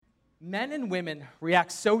Men and women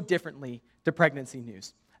react so differently to pregnancy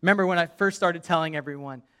news. Remember when I first started telling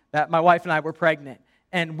everyone that my wife and I were pregnant,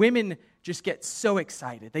 and women just get so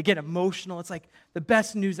excited. They get emotional. It's like the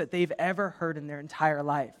best news that they've ever heard in their entire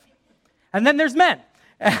life. And then there's men.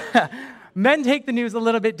 Men take the news a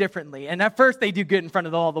little bit differently. And at first, they do good in front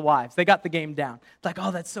of all the wives. They got the game down. It's like, oh,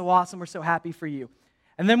 that's so awesome. We're so happy for you.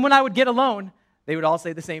 And then when I would get alone, they would all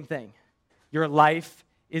say the same thing. Your life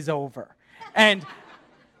is over. And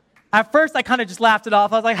at first, I kind of just laughed it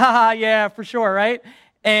off. I was like, haha, yeah, for sure, right?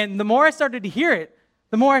 And the more I started to hear it,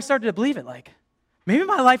 the more I started to believe it. Like, maybe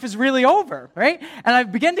my life is really over, right? And I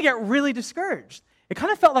began to get really discouraged. It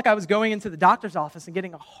kind of felt like I was going into the doctor's office and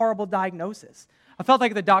getting a horrible diagnosis. I felt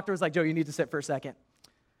like the doctor was like, Joe, you need to sit for a second.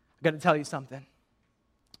 I got to tell you something.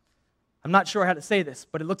 I'm not sure how to say this,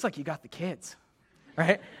 but it looks like you got the kids,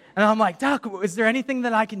 right? And I'm like, Doc, is there anything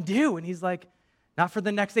that I can do? And he's like, not for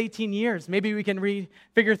the next 18 years. Maybe we can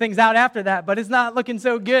figure things out after that, but it's not looking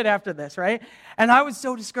so good after this, right? And I was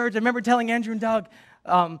so discouraged. I remember telling Andrew and Doug,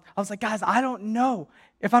 I was like, guys, I don't know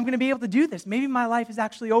if I'm going to be able to do this. Maybe my life is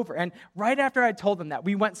actually over. And right after I told them that,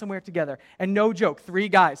 we went somewhere together. And no joke, 3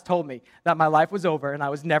 guys told me that my life was over and I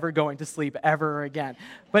was never going to sleep ever again.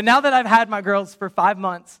 But now that I've had my girls for 5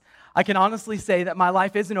 months, I can honestly say that my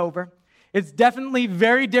life isn't over. It's definitely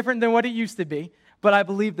very different than what it used to be. But I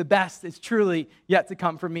believe the best is truly yet to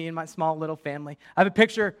come for me and my small little family. I have a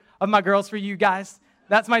picture of my girls for you guys.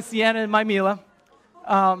 That's my Sienna and my Mila.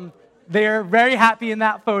 They're very happy in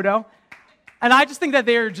that photo. And I just think that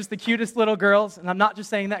they're just the cutest little girls. And I'm not just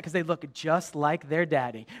saying that because they look just like their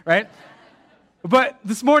daddy, right? But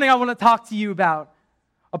this morning I want to talk to you about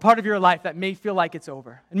a part of your life that may feel like it's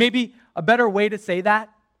over. And maybe a better way to say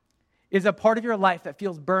that is a part of your life that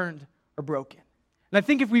feels burned or broken. And I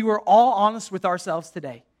think if we were all honest with ourselves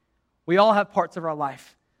today, we all have parts of our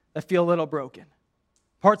life that feel a little broken,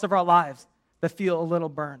 parts of our lives that feel a little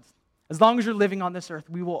burned. As long as you're living on this earth,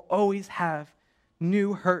 we will always have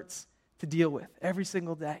new hurts to deal with every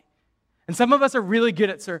single day. And some of us are really good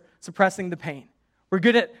at suppressing the pain. We're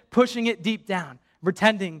good at pushing it deep down,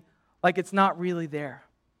 pretending like it's not really there.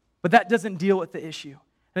 But that doesn't deal with the issue,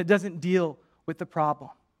 and it doesn't deal with the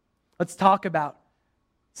problem. Let's talk about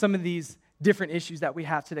some of these different issues that we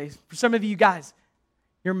have today. For some of you guys,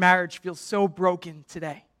 your marriage feels so broken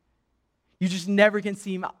today. You just never can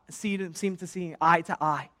seem to see eye to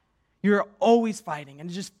eye. You're always fighting, and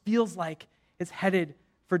it just feels like it's headed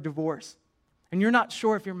for divorce. And you're not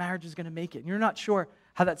sure if your marriage is going to make it. And you're not sure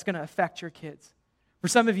how that's going to affect your kids. For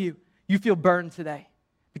some of you, you feel burned today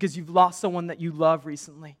because you've lost someone that you love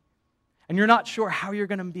recently. And you're not sure how you're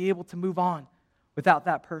going to be able to move on without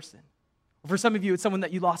that person. For some of you, it's someone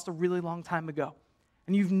that you lost a really long time ago,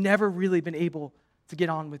 and you've never really been able to get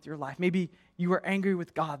on with your life. Maybe you were angry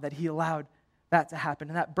with God that He allowed that to happen,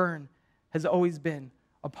 and that burn has always been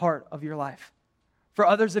a part of your life. For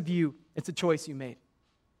others of you, it's a choice you made.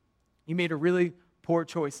 You made a really poor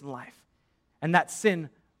choice in life, and that sin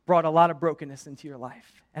brought a lot of brokenness into your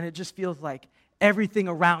life, and it just feels like everything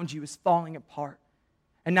around you is falling apart,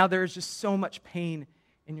 and now there is just so much pain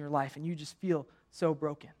in your life, and you just feel so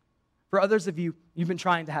broken. For others of you, you've been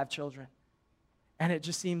trying to have children, and it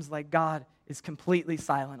just seems like God is completely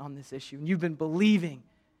silent on this issue. And you've been believing,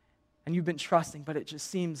 and you've been trusting, but it just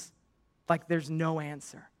seems like there's no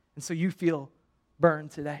answer. And so you feel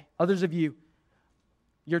burned today. Others of you,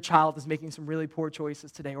 your child is making some really poor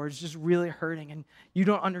choices today, or is just really hurting, and you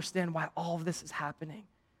don't understand why all of this is happening.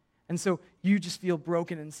 And so you just feel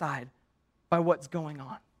broken inside by what's going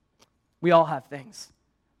on. We all have things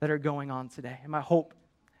that are going on today, and my hope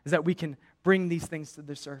is that we can bring these things to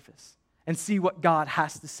the surface and see what God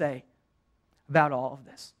has to say about all of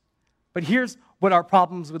this. But here's what our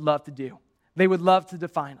problems would love to do. They would love to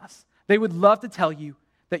define us. They would love to tell you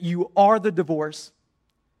that you are the divorce,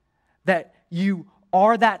 that you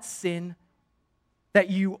are that sin, that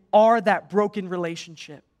you are that broken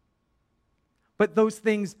relationship. But those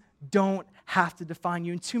things don't have to define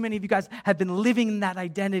you. And too many of you guys have been living in that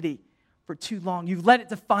identity for too long. You've let it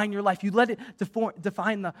define your life. You let it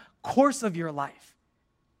define the course of your life.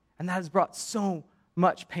 And that has brought so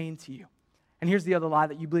much pain to you. And here's the other lie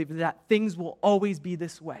that you believe, that things will always be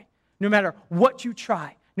this way. No matter what you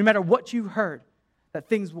try, no matter what you heard, that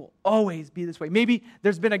things will always be this way. Maybe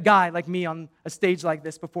there's been a guy like me on a stage like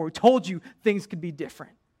this before who told you things could be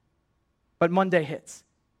different. But Monday hits,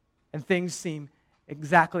 and things seem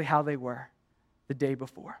exactly how they were the day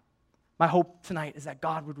before. My hope tonight is that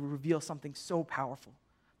God would reveal something so powerful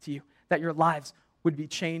to you, that your lives would be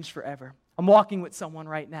changed forever. I'm walking with someone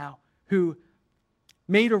right now who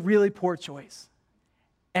made a really poor choice.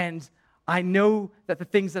 And I know that the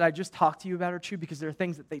things that I just talked to you about are true because there are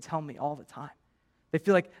things that they tell me all the time. They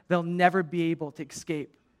feel like they'll never be able to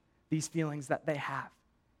escape these feelings that they have.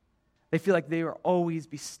 They feel like they will always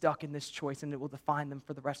be stuck in this choice and it will define them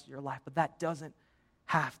for the rest of your life. But that doesn't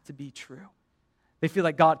have to be true. They feel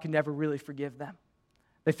like God can never really forgive them.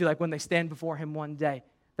 They feel like when they stand before him one day,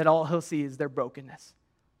 that all he'll see is their brokenness.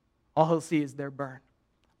 All he'll see is their burn.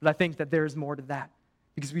 But I think that there is more to that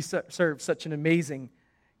because we serve such an amazing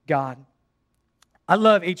God. I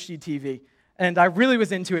love HGTV, and I really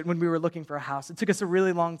was into it when we were looking for a house. It took us a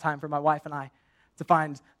really long time for my wife and I to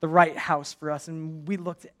find the right house for us, and we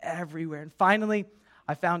looked everywhere. And finally,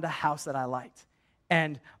 I found a house that I liked.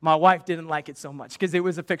 And my wife didn't like it so much because it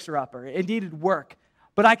was a fixer-upper. It needed work.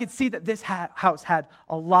 But I could see that this house had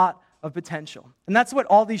a lot of potential. And that's what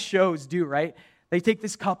all these shows do, right? They take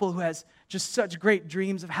this couple who has just such great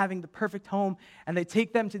dreams of having the perfect home, and they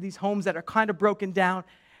take them to these homes that are kind of broken down,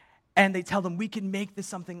 and they tell them, we can make this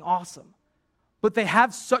something awesome. But they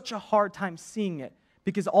have such a hard time seeing it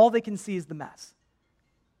because all they can see is the mess.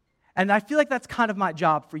 And I feel like that's kind of my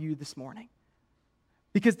job for you this morning.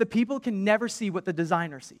 Because the people can never see what the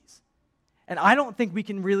designer sees. And I don't think we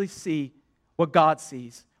can really see what God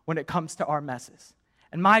sees when it comes to our messes.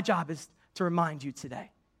 And my job is to remind you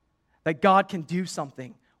today that God can do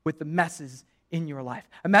something with the messes in your life.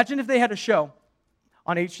 Imagine if they had a show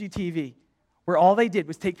on HGTV where all they did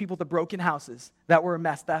was take people to broken houses that were a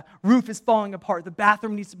mess. The roof is falling apart. The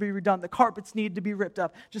bathroom needs to be redone. The carpets need to be ripped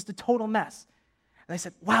up. Just a total mess. And they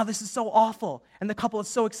said, wow, this is so awful. And the couple is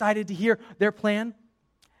so excited to hear their plan.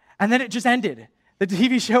 And then it just ended. The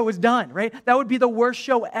TV show was done, right? That would be the worst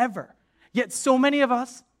show ever. Yet so many of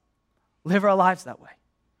us live our lives that way.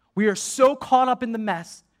 We are so caught up in the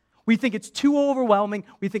mess. We think it's too overwhelming.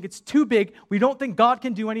 We think it's too big. We don't think God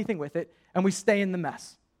can do anything with it. And we stay in the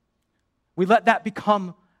mess. We let that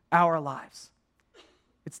become our lives.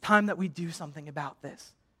 It's time that we do something about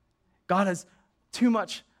this. God has too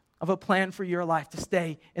much of a plan for your life to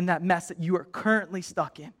stay in that mess that you are currently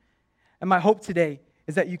stuck in. And my hope today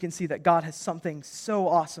is that you can see that God has something so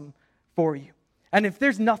awesome for you. And if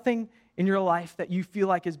there's nothing in your life that you feel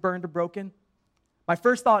like is burned or broken, my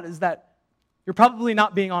first thought is that you're probably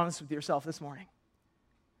not being honest with yourself this morning.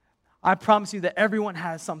 I promise you that everyone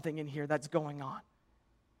has something in here that's going on.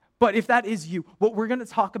 But if that is you, what we're going to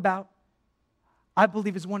talk about, I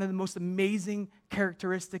believe, is one of the most amazing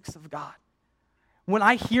characteristics of God. When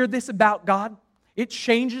I hear this about God, it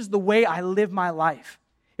changes the way I live my life.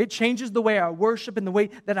 It changes the way I worship and the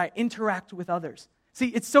way that I interact with others. See,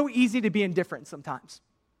 it's so easy to be indifferent sometimes.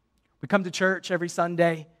 We come to church every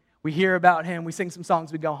Sunday, we hear about him, we sing some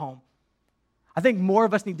songs, we go home. I think more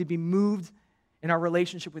of us need to be moved in our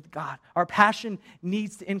relationship with God. Our passion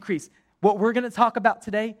needs to increase. What we're going to talk about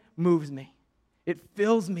today moves me. It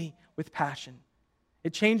fills me with passion.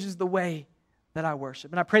 It changes the way that I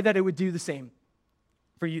worship. And I pray that it would do the same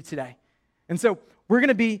for you today. And so we're going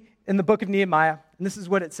to be in the book of Nehemiah, and this is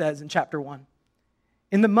what it says in chapter 1.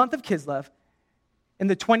 In the month of Kislev, in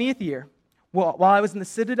the 20th year, while I was in the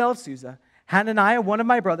citadel of Susa, Hananiah, one of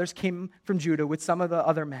my brothers, came from Judah with some of the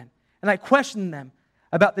other men. And I questioned them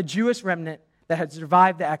about the Jewish remnant that had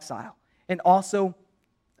survived the exile, and also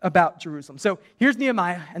about Jerusalem. So here's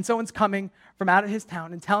Nehemiah, and someone's coming from out of his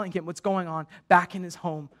town and telling him what's going on back in his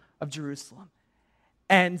home of Jerusalem.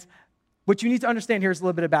 And what you need to understand here is a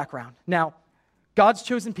little bit of background. Now, God's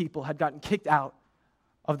chosen people had gotten kicked out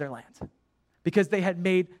of their land because they had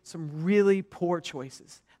made some really poor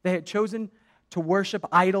choices. They had chosen to worship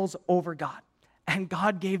idols over God. And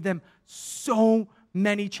God gave them so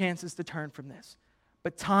many chances to turn from this.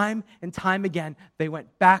 But time and time again, they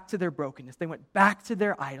went back to their brokenness. They went back to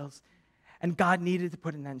their idols. And God needed to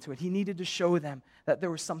put an end to it. He needed to show them that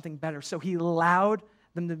there was something better. So he allowed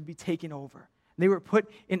them to be taken over. They were put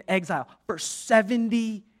in exile for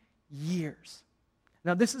 70 years.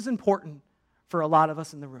 Now, this is important for a lot of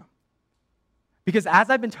us in the room. Because as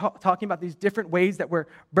I've been talking about these different ways that we're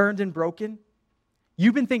burned and broken,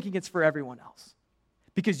 you've been thinking it's for everyone else.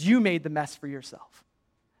 Because you made the mess for yourself.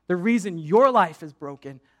 The reason your life is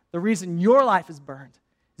broken, the reason your life is burned,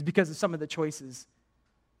 is because of some of the choices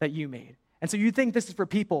that you made. And so you think this is for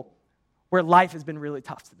people where life has been really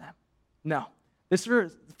tough to them. No. This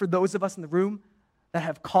is for those of us in the room that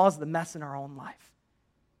have caused the mess in our own life.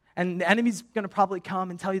 And the enemy's going to probably come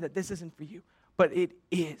and tell you that this isn't for you. But it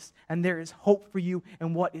is. And there is hope for you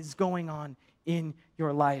and what is going on in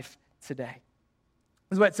your life today.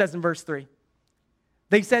 This is what it says in verse 3.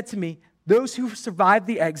 They said to me, those who survived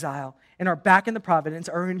the exile and are back in the province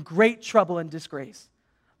are in great trouble and disgrace.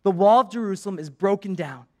 The wall of Jerusalem is broken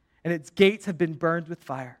down, and its gates have been burned with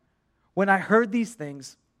fire. When I heard these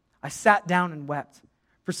things, I sat down and wept.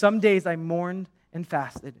 For some days I mourned and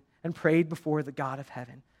fasted and prayed before the God of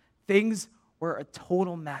heaven. Things were a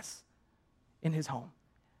total mess in his home,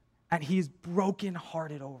 and he's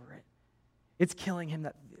brokenhearted over it. It's killing him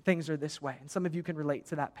that things are this way. And some of you can relate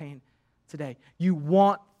to that pain today. You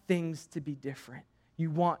want things to be different.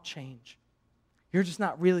 You want change. You're just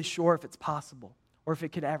not really sure if it's possible or if it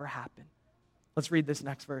could ever happen. Let's read this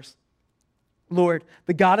next verse. Lord,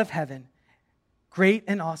 the God of heaven, great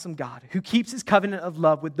and awesome God, who keeps his covenant of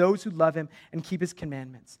love with those who love him and keep his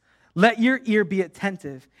commandments. Let your ear be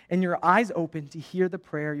attentive and your eyes open to hear the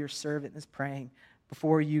prayer your servant is praying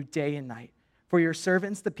before you day and night. For your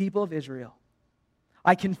servants, the people of Israel.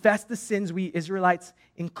 I confess the sins we Israelites,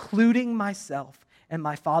 including myself and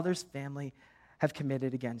my father's family, have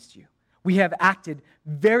committed against you. We have acted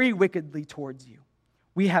very wickedly towards you.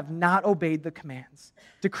 We have not obeyed the commands,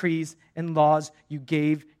 decrees, and laws you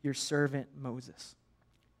gave your servant Moses.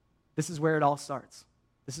 This is where it all starts.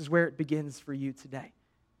 This is where it begins for you today.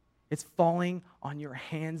 It's falling on your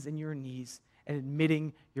hands and your knees and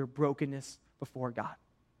admitting your brokenness before God.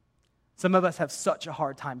 Some of us have such a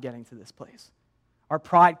hard time getting to this place. Our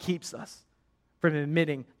pride keeps us from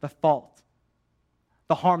admitting the fault,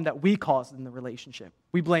 the harm that we caused in the relationship.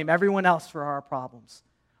 We blame everyone else for our problems.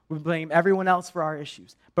 We blame everyone else for our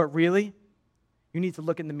issues. But really, you need to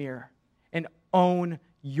look in the mirror and own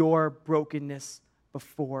your brokenness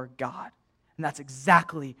before God. And that's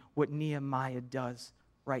exactly what Nehemiah does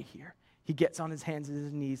right here. He gets on his hands and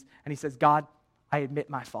his knees and he says, God, I admit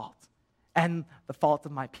my fault and the fault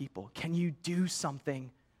of my people. Can you do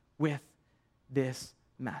something with this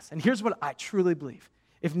mess? And here's what I truly believe.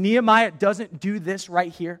 If Nehemiah doesn't do this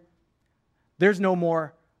right here, there's no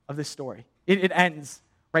more of this story. It ends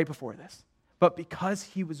right before this. But because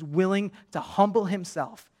he was willing to humble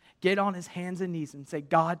himself, get on his hands and knees and say,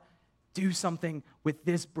 God, do something with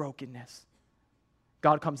this brokenness.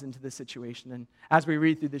 God comes into this situation. And as we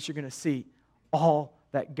read through this, you're going to see all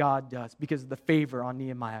that God does because of the favor on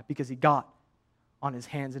Nehemiah, because he got on his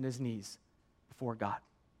hands and his knees before God.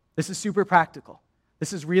 This is super practical.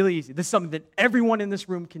 This is really easy. This is something that everyone in this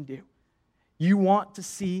room can do. You want to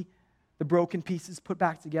see the broken pieces put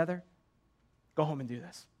back together? Go home and do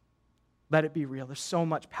this. Let it be real. There's so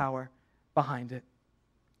much power behind it.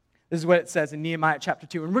 This is what it says in Nehemiah chapter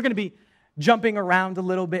 2. And we're going to be jumping around a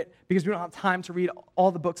little bit because we don't have time to read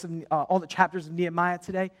all the chapters of Nehemiah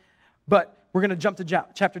today. But we're going to jump to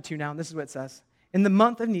chapter 2 now, and this is what it says. In the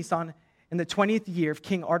month of Nisan, in the 20th year of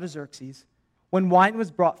King Artaxerxes, when wine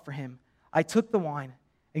was brought for him, I took the wine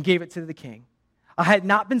and gave it to the king. I had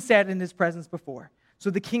not been sad in his presence before. So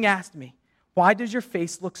the king asked me, why does your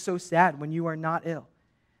face look so sad when you are not ill?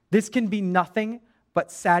 This can be nothing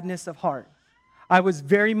but sadness of heart. I was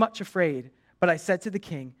very much afraid, but I said to the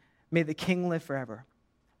king, may the king live forever.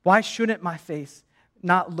 Why shouldn't my face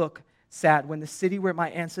not look sad when the city where my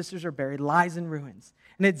ancestors are buried lies in ruins,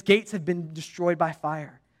 and its gates have been destroyed by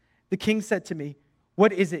fire? The king said to me,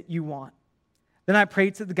 what is it you want? Then I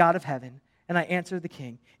prayed to the God of heaven, and I answered the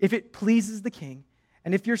king, if it pleases the king,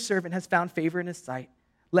 and if your servant has found favor in his sight,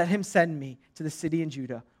 let him send me to the city in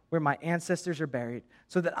Judah where my ancestors are buried,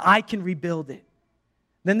 so that I can rebuild it.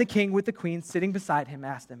 Then the king with the queen sitting beside him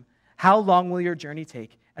asked him, how long will your journey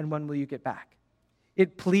take, and when will you get back?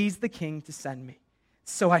 It pleased the king to send me,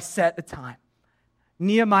 so I set a time.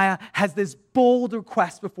 Nehemiah has this bold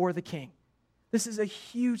request before the king. This is a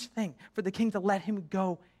huge thing for the king to let him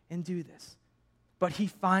go and do this. But he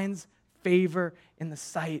finds favor in the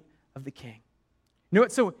sight of the king. You know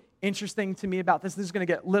what's so interesting to me about this? This is going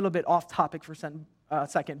to get a little bit off topic for a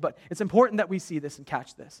second, but it's important that we see this and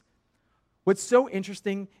catch this. What's so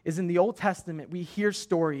interesting is in the Old Testament, we hear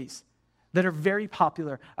stories that are very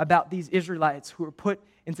popular about these Israelites who were put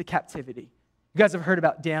into captivity. You guys have heard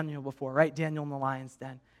about Daniel before, right? Daniel in the lion's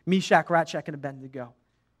den. Meshach, Shadrach, and Abednego.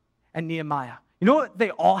 And Nehemiah. You know what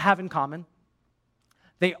they all have in common?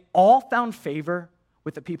 They all found favor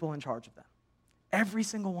with the people in charge of them. Every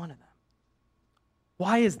single one of them.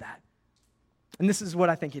 Why is that? And this is what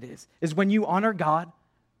I think it is when you honor God,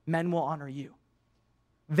 men will honor you.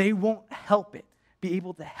 They won't be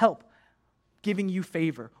able to help giving you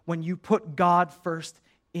favor when you put God first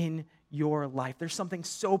in your life. There's something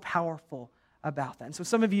so powerful about that. And so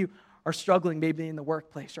some of you are struggling maybe in the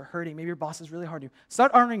workplace or hurting. Maybe your boss is really hard on you.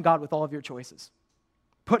 Start honoring God with all of your choices.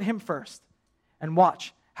 Put him first and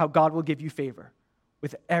watch how God will give you favor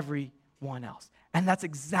with everyone else. And that's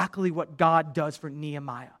exactly what God does for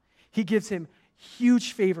Nehemiah. He gives him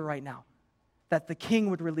huge favor right now that the king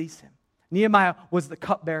would release him. Nehemiah was the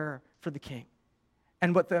cupbearer for the king.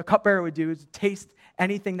 And what the cupbearer would do is taste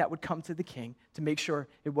anything that would come to the king to make sure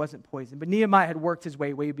it wasn't poison. But Nehemiah had worked his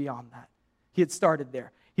way beyond that. He had started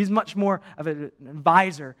there. He's much more of an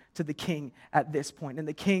advisor to the king at this point. And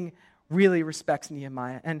the king really respects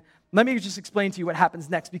Nehemiah. And let me just explain to you what happens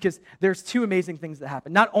next, because there's two amazing things that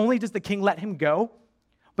happen. Not only does the king let him go,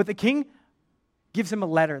 but the king gives him a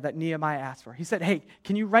letter that Nehemiah asked for. He said, hey,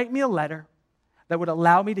 can you write me a letter that would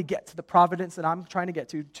allow me to get to the province that I'm trying to get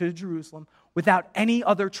to Jerusalem, without any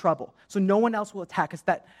other trouble, so no one else will attack us,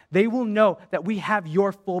 that they will know that we have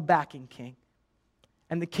your full backing, king.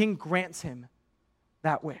 And the king grants him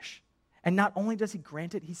that wish. And not only does he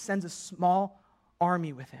grant it, he sends a small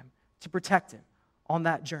army with him to protect him on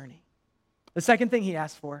that journey. The second thing he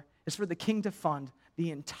asked for is for the king to fund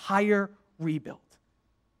the entire rebuild.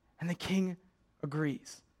 And the king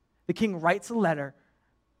agrees. The king writes a letter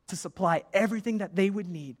to supply everything that they would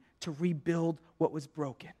need to rebuild what was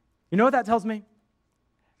broken. You know what that tells me?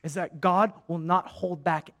 Is that God will not hold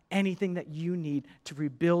back anything that you need to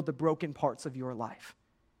rebuild the broken parts of your life.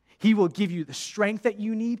 He will give you the strength that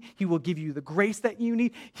you need. He will give you the grace that you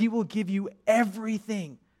need. He will give you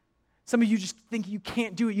everything. Some of you just think you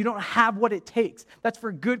can't do it. You don't have what it takes. That's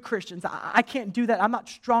for good Christians. I can't do that. I'm not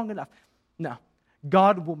strong enough. No.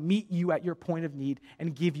 God will meet you at your point of need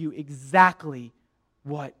and give you exactly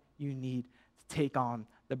what you need to take on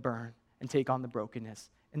the burn and take on the brokenness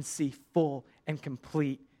and see full and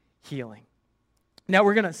complete healing. Now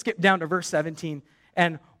we're going to skip down to verse 17.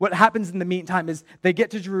 And what happens in the meantime is they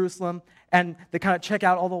get to Jerusalem and they kind of check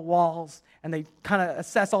out all the walls and they kind of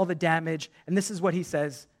assess all the damage. And this is what he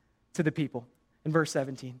says to the people in verse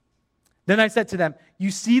 17. Then I said to them, you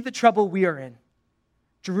see the trouble we are in.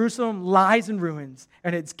 Jerusalem lies in ruins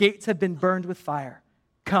and its gates have been burned with fire.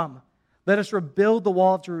 Come, let us rebuild the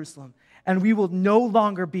wall of Jerusalem and we will no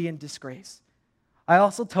longer be in disgrace. I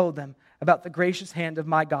also told them about the gracious hand of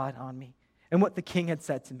my God on me and what the king had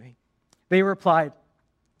said to me. They replied,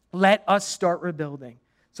 let us start rebuilding.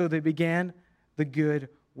 So they began the good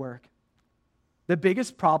work. The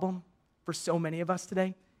biggest problem for so many of us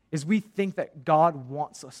today is we think that God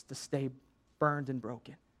wants us to stay burned and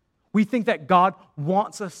broken. We think that God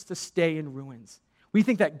wants us to stay in ruins. We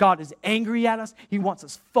think that God is angry at us. He wants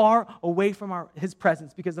us far away from his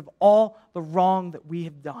presence because of all the wrong that we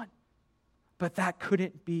have done. But that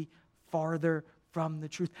couldn't be farther from the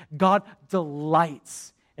truth. God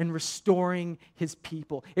delights in restoring his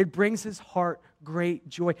people. It brings his heart great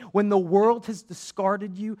joy. When the world has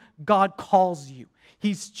discarded you, God calls you.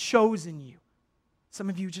 He's chosen you. Some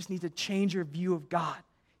of you just need to change your view of God.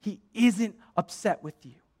 He isn't upset with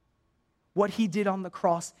you. What he did on the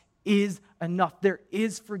cross is enough. There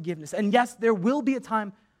is forgiveness. And yes, there will be a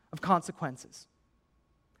time of consequences.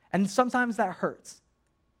 And sometimes that hurts.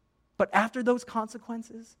 But after those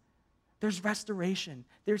consequences, there's restoration,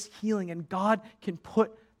 there's healing, and God can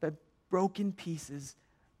put the broken pieces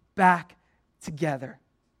back together.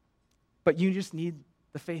 But you just need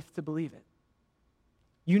the faith to believe it.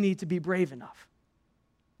 You need to be brave enough.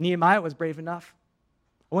 Nehemiah was brave enough.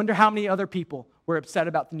 I wonder how many other people were upset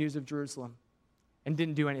about the news of Jerusalem and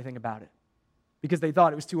didn't do anything about it because they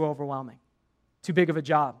thought it was too overwhelming, too big of a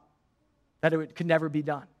job, that it could never be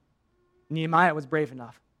done. Nehemiah was brave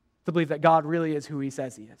enough to believe that God really is who he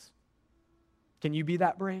says he is. Can you be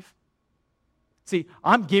that brave? See,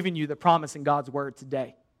 I'm giving you the promise in God's word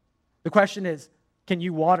today. The question is, can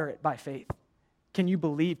you water it by faith? Can you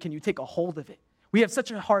believe? Can you take a hold of it? We have such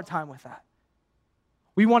a hard time with that.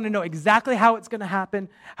 We want to know exactly how it's going to happen,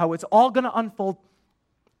 how it's all going to unfold,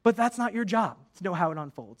 but that's not your job to know how it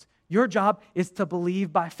unfolds. Your job is to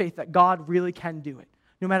believe by faith that God really can do it,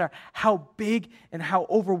 no matter how big and how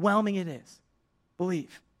overwhelming it is.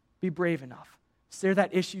 Believe. Be brave enough. Stare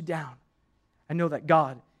that issue down and know that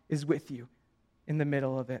God is with you in the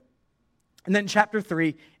middle of it. And then chapter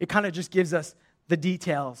 3, it kind of just gives us the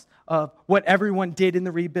details of what everyone did in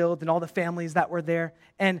the rebuild and all the families that were there.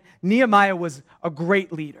 And Nehemiah was a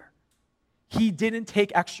great leader. He didn't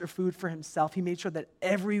take extra food for himself. He made sure that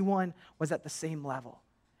everyone was at the same level.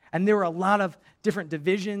 And there were a lot of different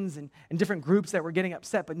divisions and different groups that were getting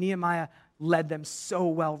upset, but Nehemiah led them so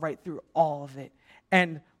well right through all of it.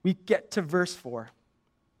 And we get to verse 4,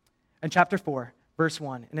 and chapter 4, verse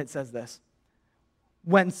 1, and it says this.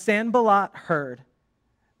 When Sanballat heard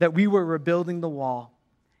that we were rebuilding the wall,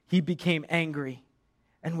 he became angry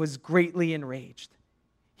and was greatly enraged.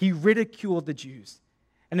 He ridiculed the Jews,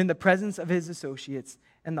 and in the presence of his associates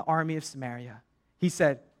and the army of Samaria, he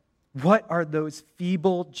said, "What are those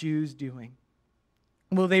feeble Jews doing?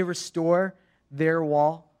 Will they restore their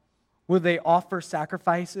wall? Will they offer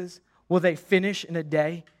sacrifices? Will they finish in a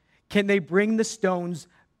day? Can they bring the stones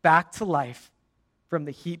back to life? from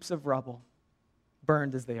the heaps of rubble,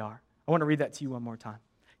 burned as they are. I want to read that to you one more time.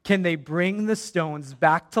 Can they bring the stones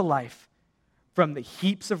back to life from the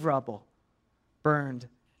heaps of rubble, burned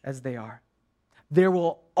as they are? There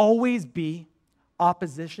will always be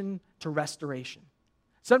opposition to restoration.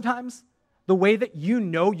 Sometimes the way that you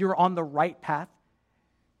know you're on the right path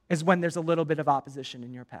is when there's a little bit of opposition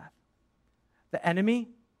in your path. The enemy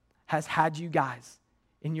has had you guys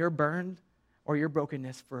in your burned or your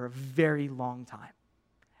brokenness for a very long time,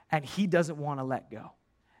 and he doesn't want to let go.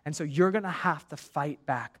 And so you're going to have to fight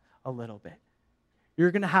back a little bit.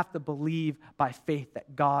 You're going to have to believe by faith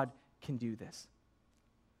that God can do this.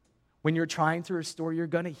 When you're trying to restore, you're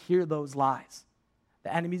going to hear those lies.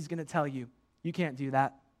 The enemy's going to tell you, you can't do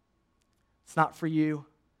that. It's not for you.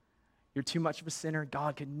 You're too much of a sinner.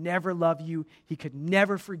 God could never love you. He could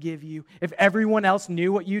never forgive you. If everyone else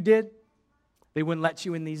knew what you did, they wouldn't let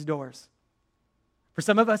you in these doors. For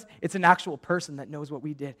some of us, it's an actual person that knows what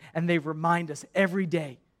we did, and they remind us every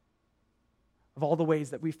day of all the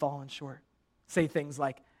ways that we've fallen short. Say things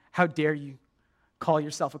like, how dare you call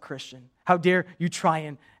yourself a Christian? How dare you try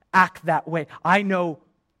and act that way? I know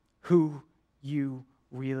who you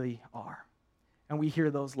really are. And we hear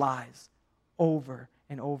those lies over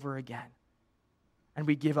and over again. And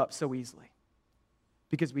we give up so easily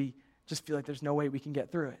because we just feel like there's no way we can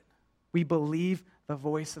get through it. We believe the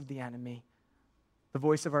voice of the enemy, the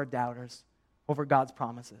voice of our doubters, over God's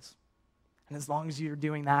promises. And as long as you're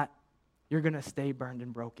doing that, you're going to stay burned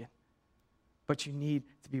and broken. But you need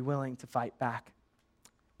to be willing to fight back.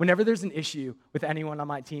 Whenever there's an issue with anyone on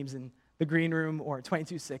my teams in the green room or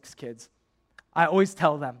 22-6 kids, I always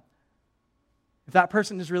tell them, if that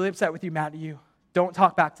person is really upset with you, mad at you, don't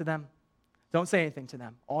talk back to them. Don't say anything to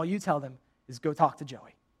them. All you tell them is go talk to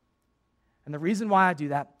Joey. And the reason why I do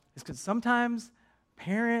that is because sometimes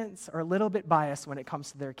parents are a little bit biased when it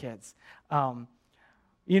comes to their kids.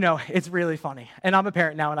 It's really funny. And I'm a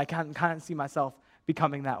parent now, and I can kind of see myself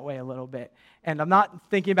becoming that way a little bit. And I'm not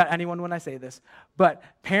thinking about anyone when I say this, but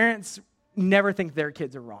parents never think their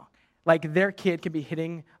kids are wrong. Like, their kid could be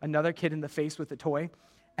hitting another kid in the face with a toy,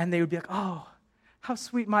 and they would be like, oh, how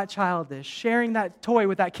sweet my child is, sharing that toy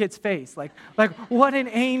with that kid's face. Like what an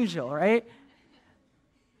angel, right?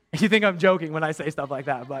 You think I'm joking when I say stuff like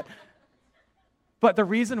that, but the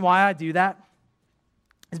reason why I do that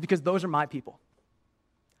is because those are my people.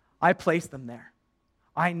 I place them there.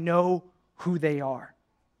 I know who they are.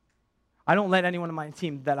 I don't let anyone on my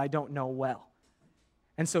team that I don't know well.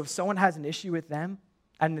 And so if someone has an issue with them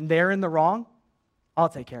and they're in the wrong, I'll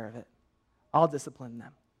take care of it. I'll discipline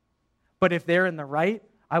them. But if they're in the right,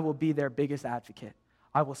 I will be their biggest advocate.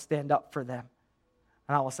 I will stand up for them.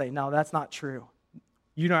 And I will say, no, that's not true.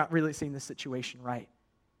 You're not really seeing the situation right.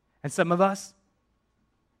 And some of us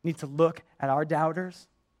need to look at our doubters,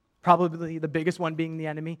 probably the biggest one being the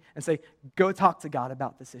enemy, and say, go talk to God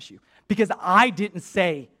about this issue. Because I didn't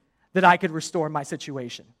say that I could restore my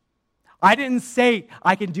situation. I didn't say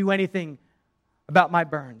I can do anything about my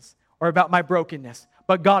burns or about my brokenness,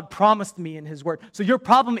 but God promised me in his word. So your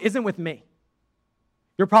problem isn't with me.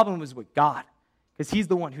 Your problem is with God, because he's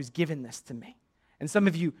the one who's given this to me. And some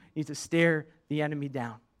of you need to stare the enemy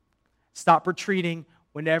down. Stop retreating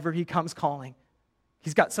whenever he comes calling.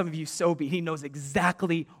 He's got some of you so beat. He knows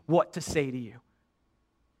exactly what to say to you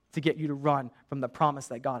to get you to run from the promise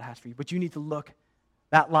that God has for you. But you need to look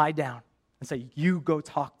that lie down and say, you go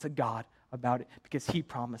talk to God about it, because he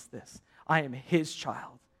promised this. I am his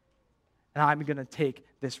child, and I'm going to take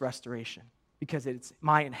this restoration because it's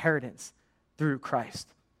my inheritance through Christ.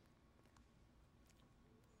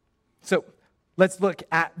 So let's look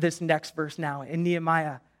at this next verse now in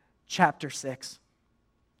Nehemiah chapter 6.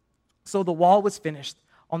 So the wall was finished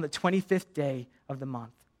on the 25th day of the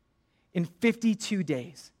month, in 52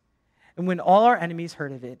 days. And when all our enemies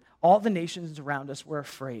heard of it, all the nations around us were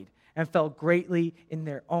afraid and fell greatly in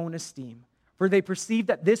their own esteem, for they perceived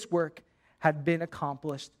that this work had been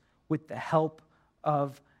accomplished with the help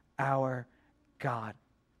of our God.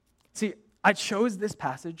 See, I chose this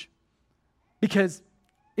passage because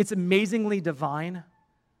it's amazingly divine,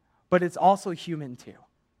 but it's also human too.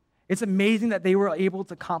 It's amazing that they were able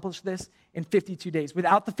to accomplish this in 52 days.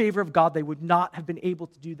 Without the favor of God, they would not have been able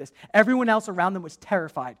to do this. Everyone else around them was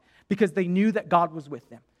terrified because they knew that God was with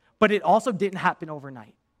them. But it also didn't happen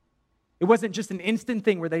overnight. It wasn't just an instant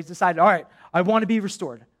thing where they decided, all right, I want to be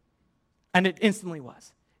restored. And it instantly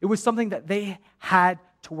was. It was something that they had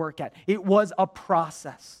to work at. It was a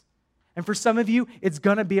process. And for some of you, it's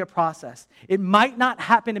going to be a process. It might not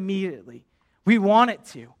happen immediately. We want it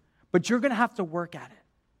to, but you're going to have to work at it.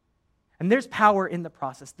 And there's power in the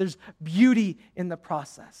process. There's beauty in the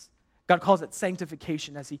process. God calls it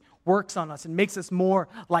sanctification as he works on us and makes us more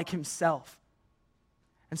like himself.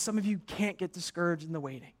 And some of you can't get discouraged in the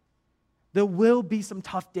waiting. There will be some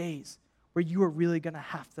tough days where you are really going to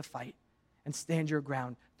have to fight and stand your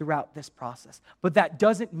ground throughout this process. But that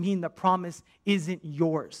doesn't mean the promise isn't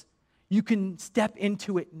yours. You can step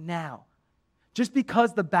into it now. Just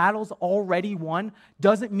because the battle's already won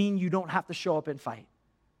doesn't mean you don't have to show up and fight.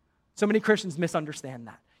 So many Christians misunderstand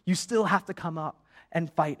that. You still have to come up and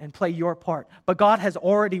fight and play your part. But God has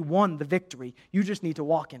already won the victory. You just need to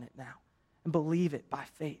walk in it now and believe it by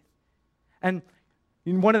faith. And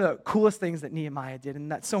one of the coolest things that Nehemiah did, and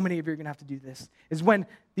that so many of you are going to have to do this, is when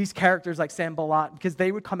these characters like Sanballat, because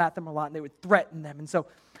they would come at them a lot and they would threaten them. And so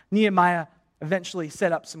Nehemiah eventually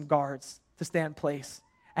set up some guards to stand place.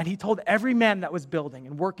 And he told every man that was building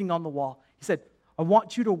and working on the wall, he said, I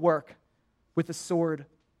want you to work with a sword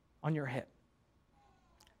on your hip.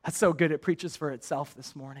 That's so good. It preaches for itself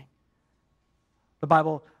this morning. The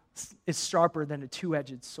Bible is sharper than a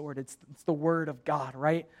two-edged sword. It's the word of God,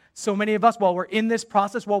 right? So many of us, while we're in this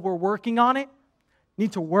process, while we're working on it,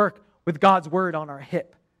 need to work with God's word on our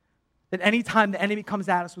hip. That anytime the enemy comes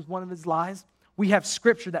at us with one of his lies, we have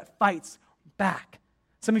scripture that fights back.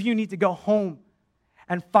 Some of you need to go home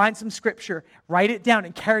and find some scripture, write it down,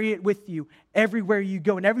 and carry it with you everywhere you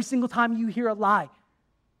go. And every single time you hear a lie,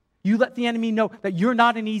 you let the enemy know that you're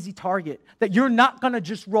not an easy target, that you're not going to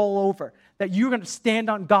just roll over, that you're going to stand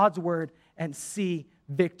on God's word and see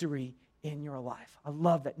victory in your life. I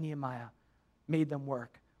love that Nehemiah made them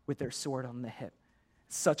work with their sword on the hip.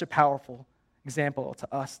 It's such a powerful example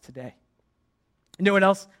to us today. You know what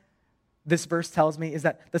else this verse tells me is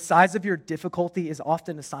that the size of your difficulty is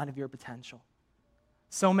often a sign of your potential.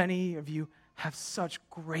 So many of you have such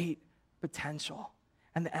great potential,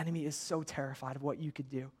 and the enemy is so terrified of what you could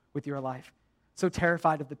do with your life, so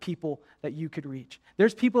terrified of the people that you could reach.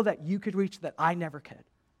 There's people that you could reach that I never could,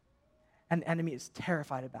 and the enemy is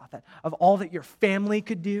terrified about that, of all that your family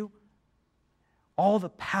could do, all the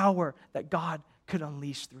power that God could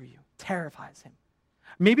unleash through you. Terrifies him.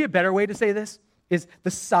 Maybe a better way to say this is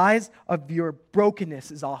the size of your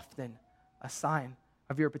brokenness is often a sign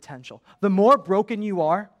of your potential. The more broken you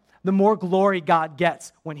are, the more glory God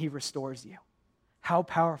gets when he restores you. How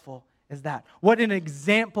powerful is that? What an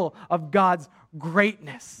example of God's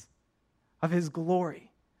greatness, of his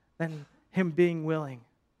glory, than him being willing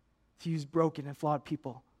to use broken and flawed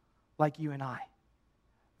people like you and I.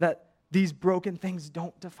 That these broken things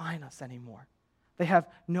don't define us anymore. They have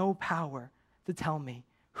no power to tell me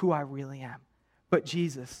who I really am. But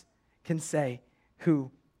Jesus can say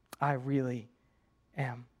who I really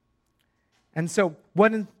am. And so,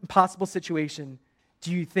 what impossible situation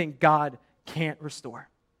do you think God can't restore?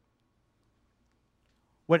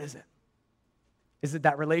 What is it? Is it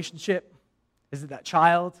that relationship? Is it that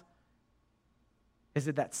child? Is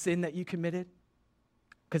it that sin that you committed?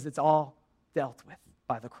 Because it's all dealt with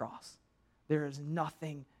by the cross. There is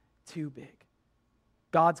nothing too big.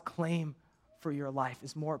 God's claim for your life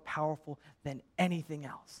is more powerful than anything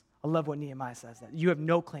else. I love what Nehemiah says, that you have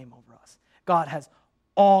no claim over us. God has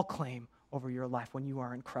all claim over your life when you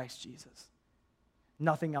are in Christ Jesus.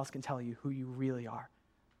 Nothing else can tell you who you really are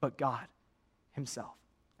but God himself.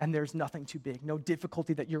 And there's nothing too big, no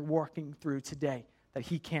difficulty that you're working through today that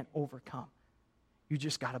he can't overcome. You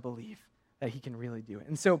just got to believe that he can really do it.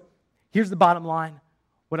 And so here's the bottom line.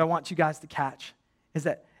 What I want you guys to catch is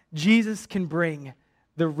that Jesus can bring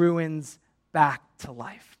the ruins back to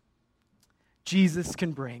life. Jesus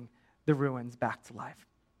can bring the ruins back to life.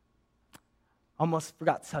 Almost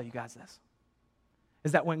forgot to tell you guys this,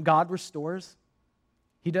 is that when God restores,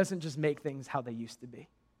 he doesn't just make things how they used to be.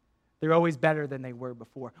 They're always better than they were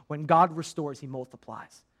before. When God restores, he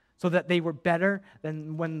multiplies so that they were better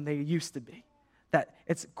than when they used to be, that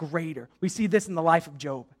it's greater. We see this in the life of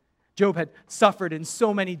Job. Job had suffered in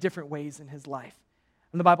so many different ways in his life.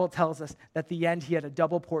 And the Bible tells us that at the end, he had a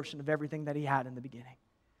double portion of everything that he had in the beginning.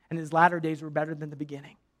 And his latter days were better than the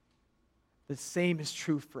beginning. The same is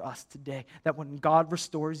true for us today, that when God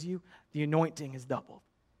restores you, the anointing is doubled.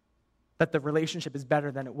 That the relationship is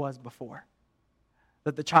better than it was before.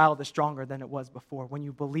 That the child is stronger than it was before. When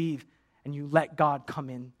you believe and you let God come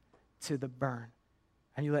in to the burn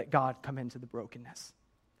and you let God come into the brokenness,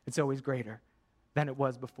 it's always greater than it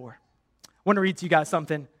was before. I want to read to you guys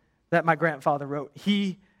something that my grandfather wrote.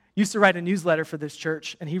 He used to write a newsletter for this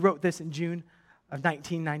church, and he wrote this in June of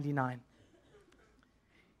 1999.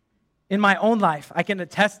 In my own life, I can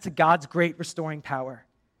attest to God's great restoring power,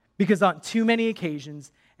 because on too many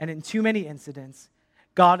occasions and in too many incidents,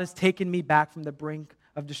 God has taken me back from the brink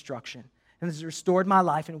of destruction and has restored my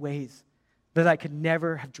life in ways that I could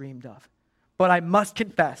never have dreamed of. But I must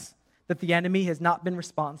confess that the enemy has not been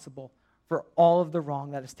responsible for all of the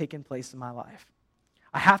wrong that has taken place in my life.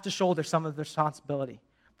 I have to shoulder some of the responsibility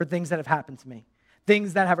for things that have happened to me,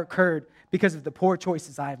 things that have occurred because of the poor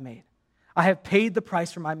choices I have made. I have paid the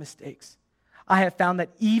price for my mistakes. I have found that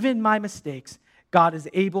even my mistakes, God is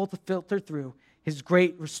able to filter through his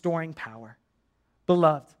great restoring power.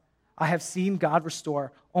 Beloved, I have seen God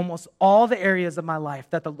restore almost all the areas of my life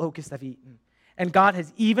that the locusts have eaten. And God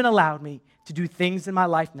has even allowed me to do things in my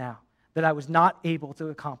life now that I was not able to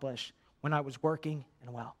accomplish when I was working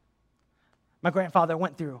and well. My grandfather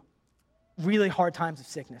went through really hard times of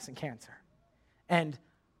sickness and cancer. And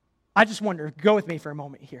I just wonder, go with me for a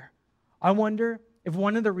moment here. I wonder if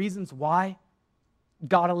one of the reasons why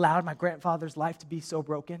God allowed my grandfather's life to be so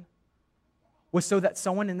broken was so that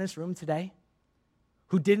someone in this room today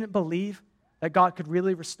who didn't believe that God could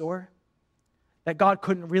really restore, that God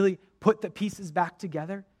couldn't really put the pieces back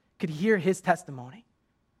together, could hear his testimony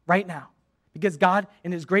right now. Because God,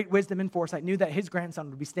 in his great wisdom and foresight, knew that his grandson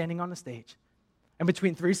would be standing on the stage. And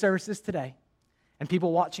between 3 services today and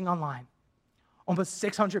people watching online, almost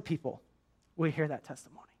 600 people will hear that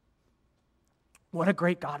testimony. What a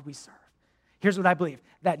great God we serve. Here's what I believe,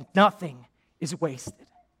 that nothing is wasted,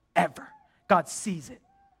 ever. God sees it,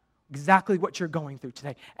 exactly what you're going through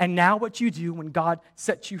today. And now what you do when God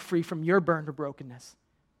sets you free from your burden or brokenness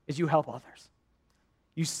is you help others.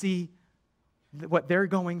 You see what they're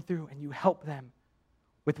going through and you help them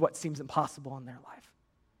with what seems impossible in their life.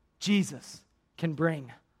 Jesus can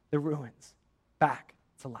bring the ruins back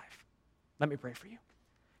to life. Let me pray for you.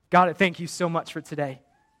 God, I thank you so much for today,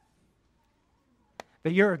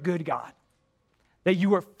 that you're a good God, that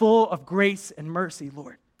you are full of grace and mercy,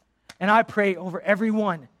 Lord. And I pray over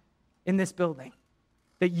everyone in this building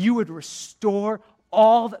that you would restore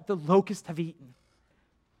all that the locusts have eaten.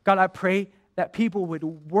 God, I pray that people would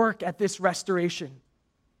work at this restoration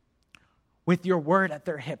with your word at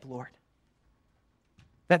their hip, Lord.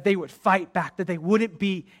 That they would fight back, that they wouldn't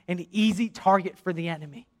be an easy target for the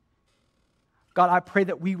enemy. God, I pray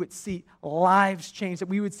that we would see lives change, that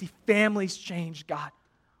we would see families change, God.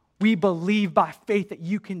 We believe by faith that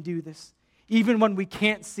you can do this. Even when we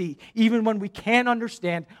can't see, even when we can't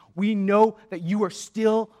understand, we know that you are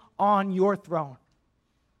still on your throne.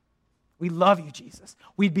 We love you, Jesus.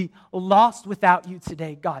 We'd be lost without you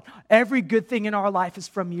today, God. Every good thing in our life is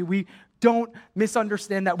from you. We don't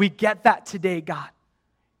misunderstand that. We get that today, God.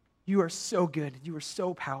 You are so good. You are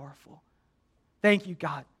so powerful. Thank you,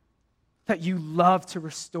 God, that you love to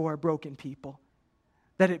restore broken people,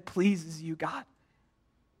 that it pleases you, God.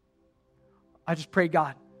 I just pray,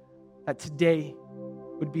 God, that today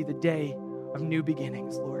would be the day of new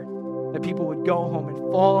beginnings, Lord. That people would go home and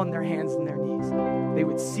fall on their hands and their knees. They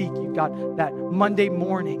would seek you, God. That Monday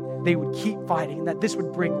morning, they would keep fighting. And that this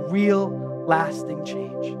would bring real, lasting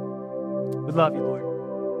change. We love you, Lord.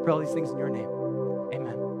 For all these things in your name.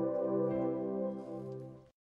 Amen.